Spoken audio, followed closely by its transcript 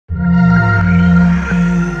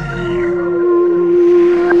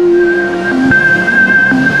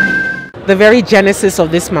the very genesis of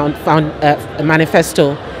this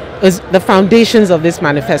manifesto, is the foundations of this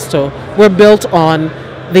manifesto were built on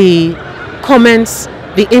the comments,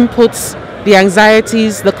 the inputs, the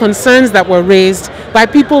anxieties, the concerns that were raised by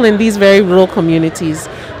people in these very rural communities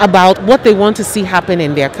about what they want to see happen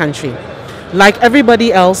in their country. Like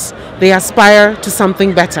everybody else, they aspire to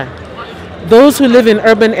something better. Those who live in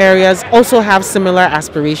urban areas also have similar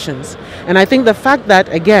aspirations. And I think the fact that,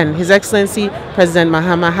 again, His Excellency President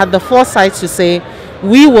Mahama had the foresight to say,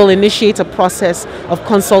 we will initiate a process of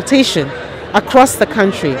consultation across the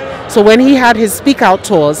country. So when he had his speak out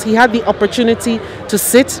tours, he had the opportunity to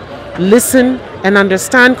sit, listen, and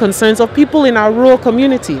understand concerns of people in our rural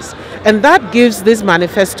communities. And that gives this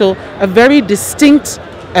manifesto a very distinct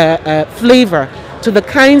flavor to the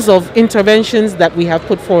kinds of interventions that we have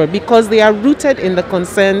put forward, because they are rooted in the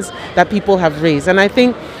concerns that people have raised. And I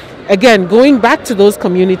think, again, going back to those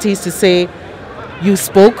communities to say, you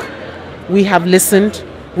spoke, we have listened,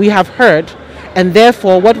 we have heard, and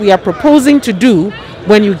therefore what we are proposing to do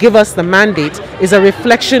when you give us the mandate is a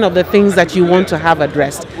reflection of the things that you want to have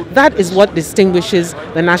addressed. That is what distinguishes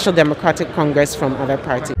the National Democratic Congress from other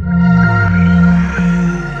parties.